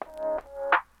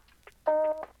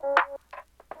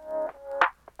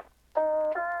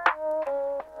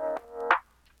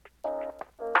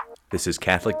This is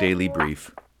Catholic Daily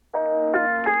Brief.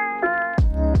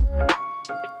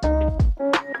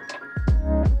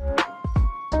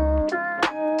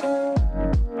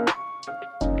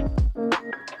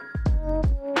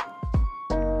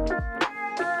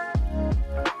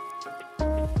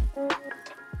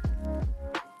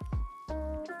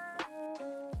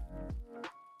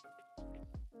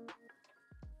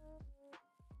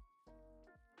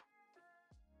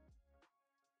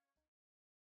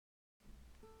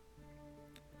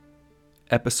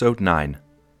 Episode 9.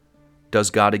 Does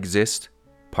God Exist?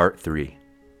 Part 3.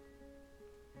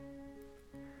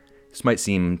 This might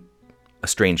seem a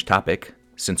strange topic,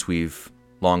 since we've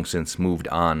long since moved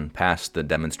on past the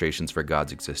demonstrations for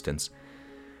God's existence,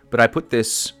 but I put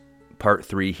this Part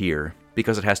 3 here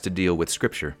because it has to deal with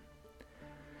Scripture.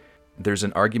 There's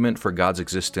an argument for God's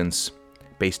existence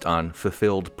based on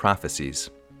fulfilled prophecies.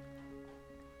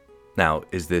 Now,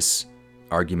 is this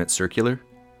argument circular?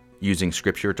 Using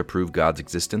Scripture to prove God's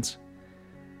existence?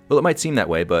 Well, it might seem that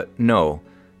way, but no,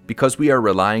 because we are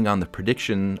relying on the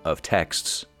prediction of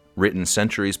texts written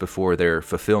centuries before their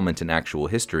fulfillment in actual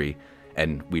history,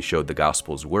 and we showed the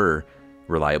Gospels were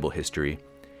reliable history.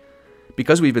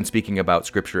 Because we've been speaking about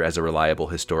Scripture as a reliable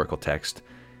historical text,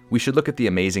 we should look at the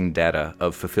amazing data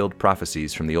of fulfilled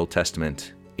prophecies from the Old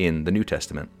Testament in the New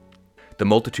Testament. The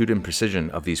multitude and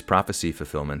precision of these prophecy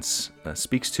fulfillments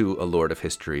speaks to a Lord of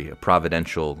history, a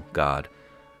providential God,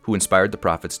 who inspired the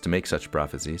prophets to make such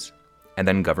prophecies, and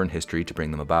then governed history to bring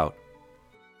them about.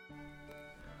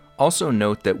 Also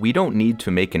note that we don't need to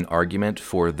make an argument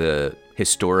for the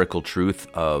historical truth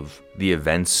of the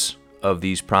events of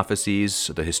these prophecies,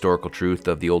 the historical truth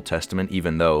of the Old Testament,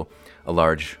 even though a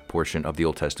large portion of the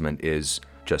Old Testament is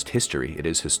just history, it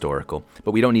is historical.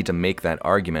 But we don't need to make that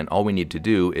argument. All we need to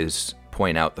do is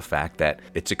point out the fact that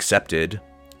it's accepted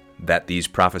that these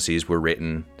prophecies were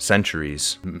written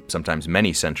centuries, sometimes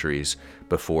many centuries,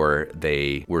 before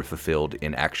they were fulfilled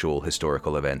in actual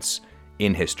historical events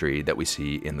in history that we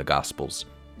see in the Gospels.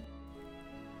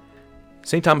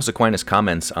 St. Thomas Aquinas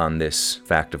comments on this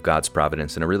fact of God's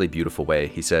providence in a really beautiful way.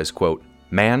 He says, quote,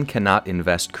 "Man cannot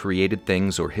invest created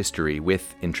things or history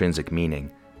with intrinsic meaning.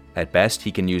 At best,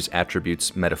 he can use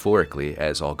attributes metaphorically,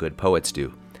 as all good poets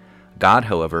do. God,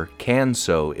 however, can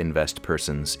so invest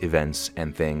persons, events,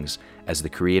 and things as the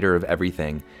creator of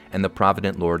everything and the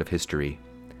provident Lord of history.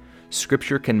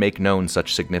 Scripture can make known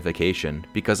such signification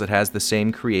because it has the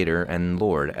same creator and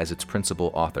Lord as its principal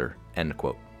author." End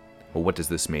quote. Well, what does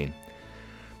this mean?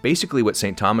 Basically, what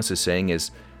St. Thomas is saying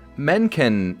is men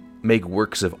can make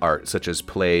works of art, such as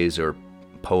plays or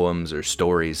poems or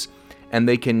stories, and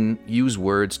they can use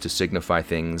words to signify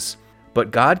things, but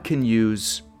God can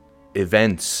use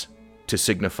events to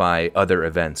signify other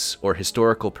events, or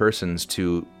historical persons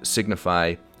to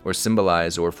signify or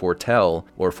symbolize or foretell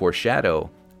or foreshadow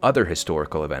other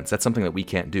historical events. That's something that we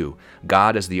can't do.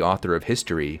 God, as the author of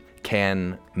history,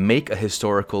 can make a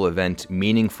historical event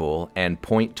meaningful and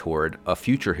point toward a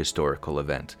future historical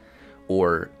event,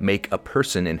 or make a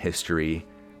person in history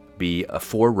be a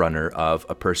forerunner of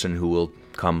a person who will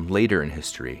come later in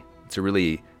history. It's a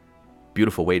really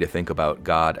beautiful way to think about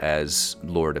God as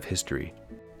Lord of history.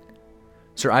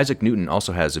 Sir Isaac Newton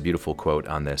also has a beautiful quote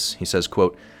on this. He says,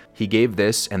 quote, "He gave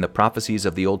this and the prophecies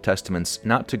of the Old Testaments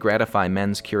not to gratify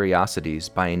men's curiosities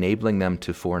by enabling them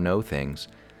to foreknow things,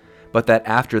 but that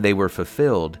after they were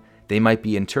fulfilled, they might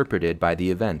be interpreted by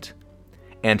the event,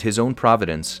 and his own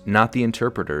providence, not the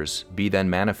interpreter's, be then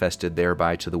manifested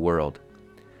thereby to the world.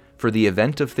 For the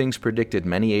event of things predicted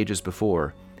many ages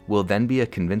before will then be a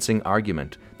convincing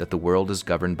argument that the world is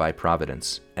governed by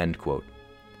providence." End quote.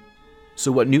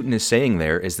 So what Newton is saying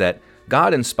there is that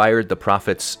God inspired the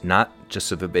prophets not just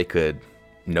so that they could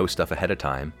know stuff ahead of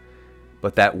time,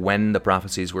 but that when the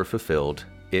prophecies were fulfilled,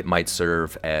 it might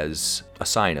serve as a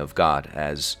sign of God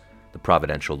as the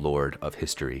providential Lord of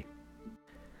history.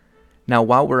 Now,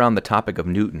 while we're on the topic of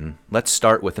Newton, let's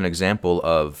start with an example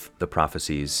of the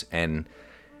prophecies, and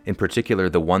in particular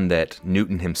the one that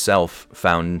Newton himself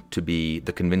found to be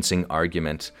the convincing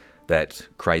argument that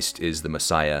Christ is the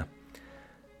Messiah,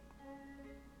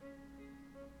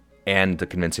 and the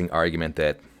convincing argument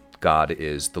that God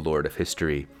is the Lord of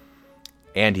history.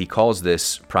 And he calls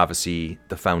this prophecy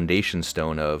the foundation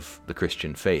stone of the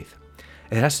Christian faith.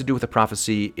 It has to do with a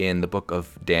prophecy in the book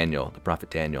of Daniel, the prophet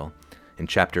Daniel, in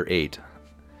chapter 8.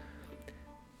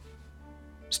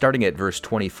 Starting at verse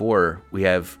 24, we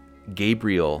have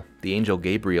Gabriel, the angel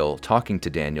Gabriel, talking to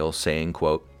Daniel, saying,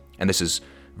 quote, and this is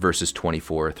verses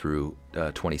 24 through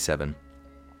 27,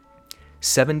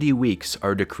 70 weeks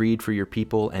are decreed for your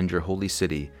people and your holy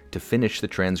city to finish the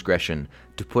transgression,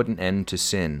 to put an end to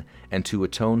sin, and to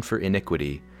atone for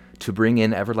iniquity, to bring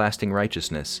in everlasting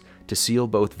righteousness, to seal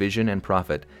both vision and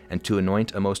prophet, and to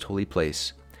anoint a most holy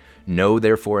place. Know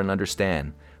therefore and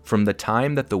understand, from the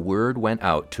time that the word went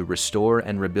out to restore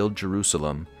and rebuild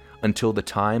Jerusalem, until the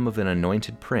time of an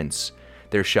anointed prince,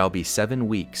 there shall be 7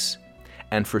 weeks.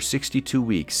 And for 62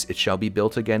 weeks it shall be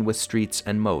built again with streets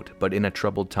and moat, but in a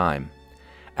troubled time.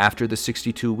 After the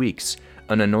 62 weeks,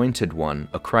 an anointed one,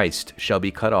 a Christ, shall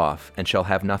be cut off, and shall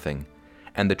have nothing.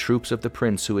 And the troops of the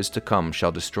prince who is to come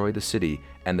shall destroy the city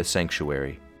and the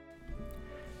sanctuary.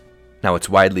 Now it's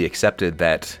widely accepted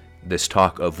that this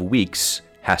talk of weeks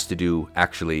has to do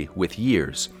actually with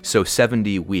years. So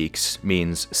 70 weeks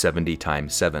means 70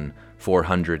 times 7,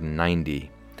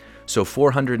 490. So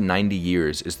 490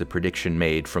 years is the prediction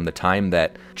made from the time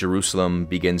that Jerusalem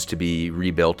begins to be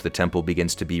rebuilt, the temple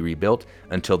begins to be rebuilt,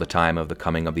 until the time of the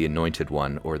coming of the Anointed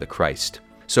One, or the Christ.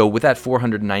 So with that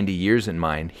 490 years in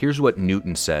mind, here's what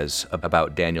Newton says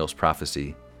about Daniel's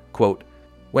prophecy. Quote,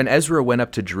 "When Ezra went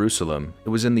up to Jerusalem, it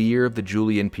was in the year of the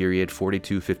Julian period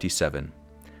 4257.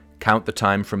 Count the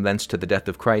time from thence to the death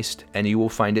of Christ, and you will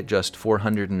find it just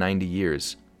 490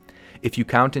 years. If you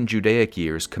count in Judaic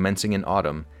years commencing in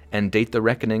autumn, and date the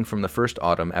reckoning from the first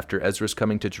autumn after Ezra's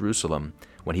coming to Jerusalem,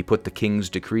 when he put the king's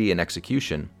decree in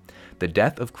execution, the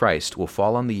death of Christ will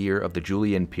fall on the year of the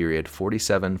Julian period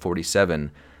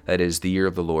 4747, that is, the year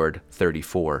of the Lord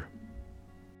 34.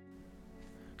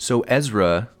 So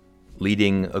Ezra,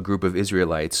 leading a group of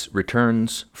Israelites,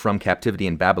 returns from captivity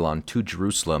in Babylon to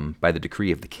Jerusalem by the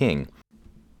decree of the king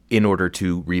in order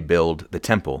to rebuild the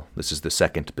temple. This is the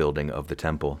second building of the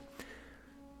temple.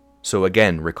 So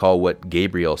again, recall what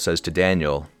Gabriel says to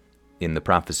Daniel in the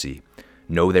prophecy.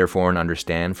 Know therefore and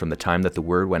understand, from the time that the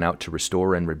word went out to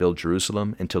restore and rebuild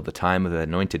Jerusalem until the time of the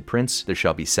anointed prince, there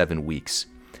shall be 7 weeks.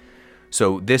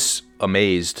 So this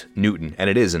amazed Newton, and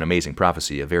it is an amazing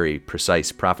prophecy, a very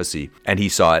precise prophecy, and he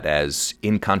saw it as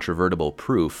incontrovertible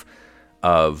proof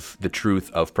of the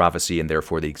truth of prophecy and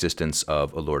therefore the existence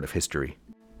of a Lord of history.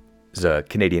 There's a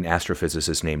Canadian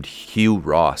astrophysicist named Hugh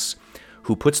Ross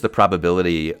who puts the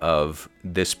probability of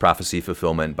this prophecy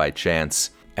fulfillment by chance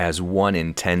as 1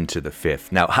 in 10 to the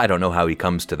 5th. Now, I don't know how he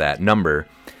comes to that number,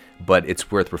 but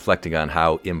it's worth reflecting on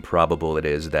how improbable it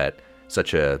is that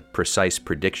such a precise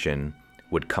prediction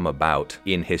would come about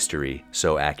in history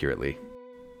so accurately.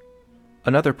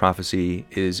 Another prophecy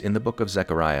is in the book of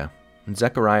Zechariah. In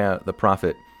Zechariah, the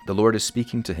prophet, the Lord is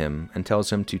speaking to him and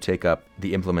tells him to take up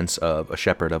the implements of a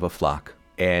shepherd of a flock,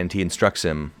 and he instructs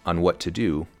him on what to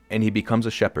do. And he becomes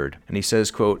a shepherd, and he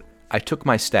says, quote, "I took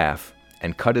my staff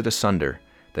and cut it asunder,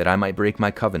 that I might break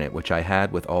my covenant which I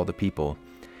had with all the people.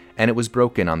 And it was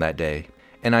broken on that day.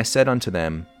 And I said unto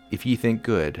them, If ye think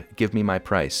good, give me my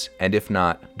price, and if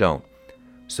not, don't.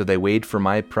 So they weighed for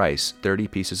my price 30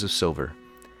 pieces of silver.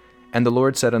 And the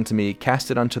Lord said unto me,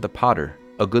 Cast it unto the potter,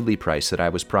 a goodly price that I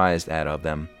was prized at of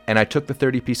them. And I took the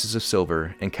 30 pieces of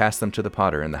silver, and cast them to the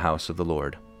potter in the house of the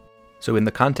Lord." So in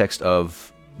the context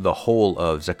of the whole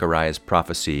of Zechariah's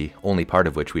prophecy, only part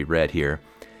of which we read here,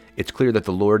 it's clear that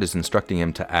the Lord is instructing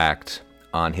him to act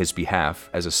on his behalf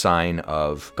as a sign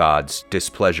of God's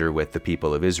displeasure with the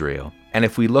people of Israel. And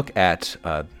if we look at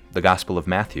the Gospel of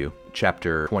Matthew,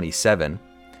 chapter 27,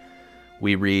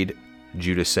 we read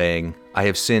Judas saying, "I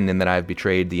have sinned in that I have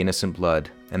betrayed the innocent blood."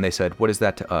 And they said, "What is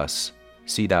that to us?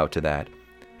 See thou to that."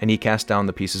 And he cast down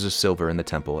the pieces of silver in the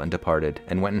temple and departed,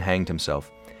 and went and hanged himself.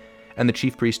 And the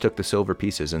chief priest took the silver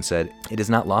pieces and said, "It is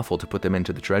not lawful to put them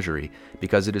into the treasury,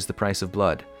 because it is the price of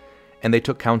blood." And they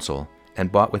took counsel,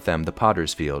 and bought with them the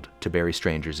potter's field to bury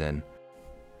strangers in.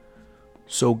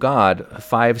 So God,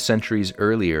 5 centuries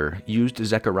earlier, used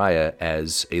Zechariah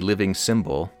as a living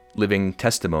symbol, living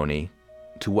testimony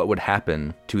to what would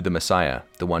happen to the Messiah,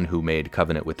 the one who made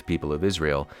covenant with the people of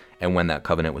Israel. And when that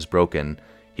covenant was broken,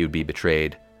 he would be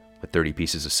betrayed with 30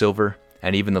 pieces of silver,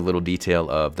 and even the little detail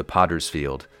of the potter's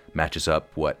field matches up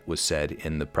what was said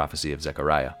in the prophecy of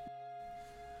Zechariah.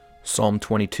 Psalm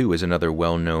 22 is another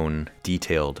well-known,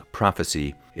 detailed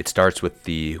prophecy. It starts with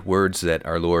the words that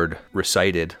our Lord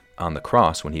recited on the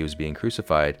cross when he was being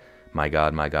crucified, my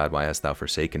God, why hast thou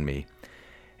forsaken me?"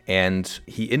 And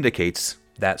he indicates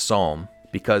that psalm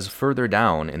because further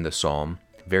down in the psalm,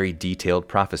 very detailed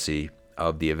prophecy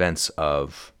of the events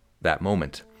of that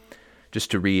moment.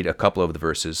 Just to read a couple of the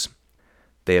verses,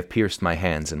 "They have pierced my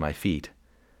hands and my feet.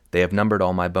 They have numbered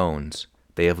all my bones.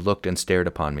 They have looked and stared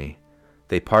upon me.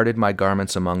 They parted my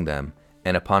garments among them,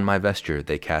 and upon my vesture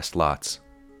they cast lots."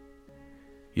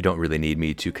 You don't really need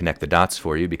me to connect the dots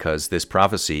for you, because this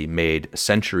prophecy made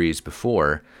centuries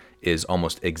before is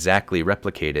almost exactly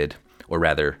replicated, or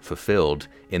rather fulfilled,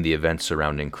 in the events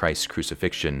surrounding Christ's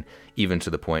crucifixion, even to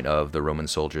the point of the Roman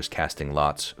soldiers casting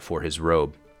lots for his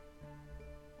robe.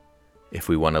 If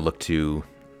we want to look to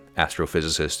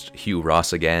astrophysicist Hugh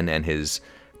Ross again and his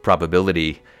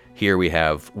probability, here we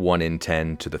have 1 in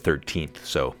 10 to the 13th,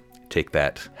 so take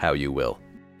that how you will.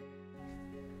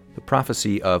 The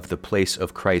prophecy of the place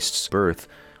of Christ's birth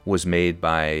was made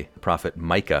by the prophet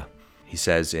Micah. He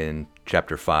says in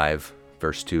chapter 5,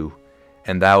 verse 2,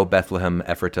 "And thou, Bethlehem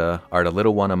Ephratah, art a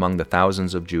little one among the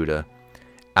thousands of Judah.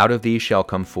 Out of thee shall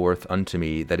come forth unto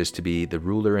me that is to be the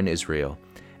ruler in Israel,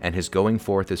 and his going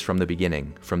forth is from the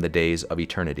beginning, from the days of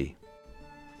eternity."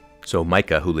 So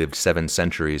Micah, who lived 7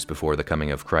 centuries before the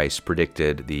coming of Christ,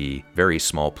 predicted the very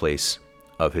small place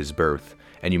of his birth.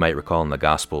 And you might recall in the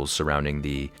Gospels surrounding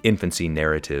the infancy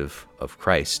narrative of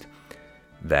Christ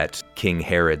that King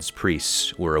Herod's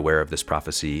priests were aware of this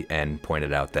prophecy and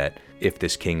pointed out that if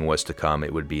this king was to come,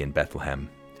 it would be in Bethlehem.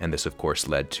 And this, of course,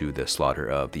 led to the slaughter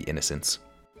of the innocents.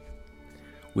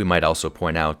 We might also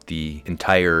point out the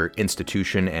entire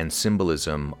institution and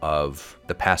symbolism of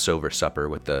the Passover supper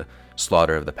with the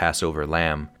slaughter of the Passover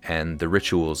lamb and the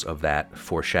rituals of that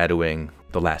foreshadowing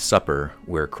the Last Supper,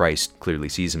 where Christ clearly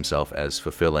sees himself as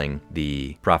fulfilling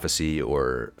the prophecy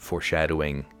or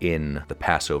foreshadowing in the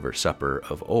Passover supper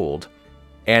of old,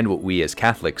 and what we as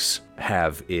Catholics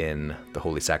have in the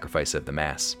Holy Sacrifice of the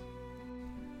Mass.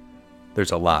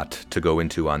 There's a lot to go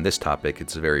into on this topic.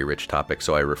 It's a very rich topic,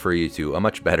 so I refer you to a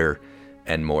much better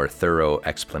and more thorough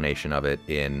explanation of it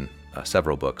in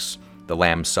several books. The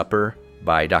Lamb's Supper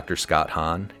by Dr. Scott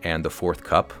Hahn and The Fourth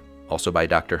Cup, also by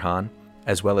Dr. Hahn,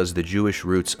 as well as The Jewish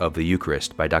Roots of the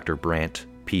Eucharist by Dr. Brant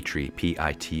Pitre,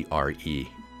 P-I-T-R-E.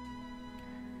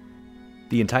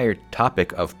 The entire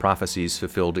topic of prophecies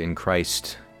fulfilled in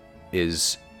Christ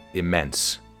is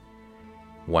immense.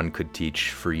 One could teach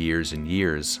for years and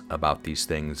years about these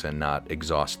things and not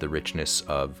exhaust the richness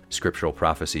of scriptural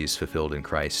prophecies fulfilled in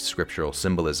Christ, scriptural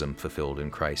symbolism fulfilled in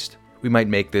Christ. We might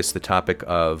make this the topic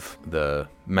of the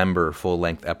member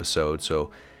full-length episode,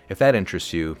 so if that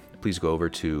interests you, please go over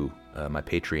to my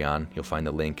Patreon. You'll find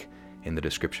the link in the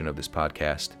description of this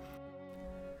podcast.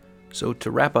 So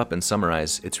to wrap up and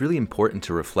summarize, it's really important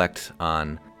to reflect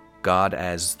on God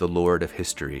as the Lord of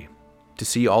history, to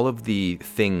see all of the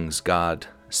things God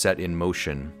set in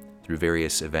motion through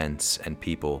various events and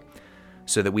people,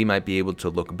 so that we might be able to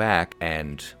look back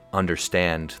and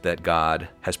understand that God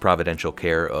has providential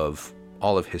care of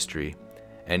all of history.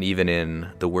 And even in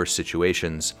the worst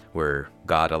situations where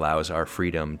God allows our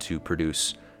freedom to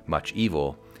produce much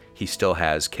evil, he still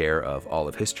has care of all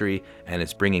of history, and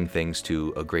is bringing things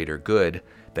to a greater good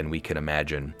than we can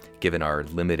imagine, given our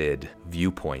limited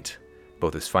viewpoint,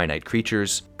 both as finite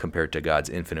creatures compared to God's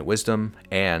infinite wisdom,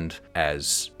 and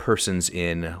as persons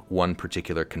in one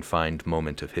particular confined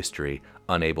moment of history,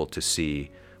 unable to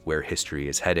see where history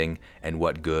is heading and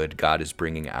what good God is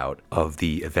bringing out of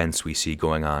the events we see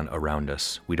going on around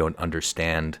us. We don't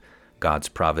understand God's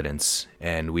providence,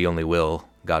 and we only will,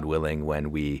 God willing, when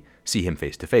we see him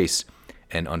face to face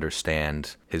and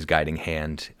understand his guiding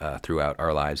hand throughout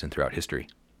our lives and throughout history.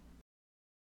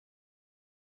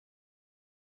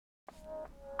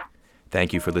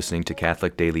 Thank you for listening to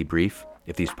Catholic Daily Brief.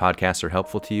 If these podcasts are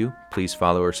helpful to you, please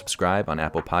follow or subscribe on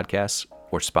Apple Podcasts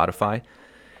or Spotify.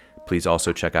 Please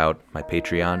also check out my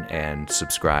Patreon and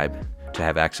subscribe to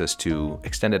have access to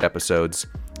extended episodes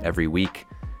every week,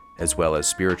 as well as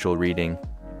spiritual reading.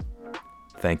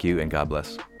 Thank you, and God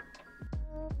bless.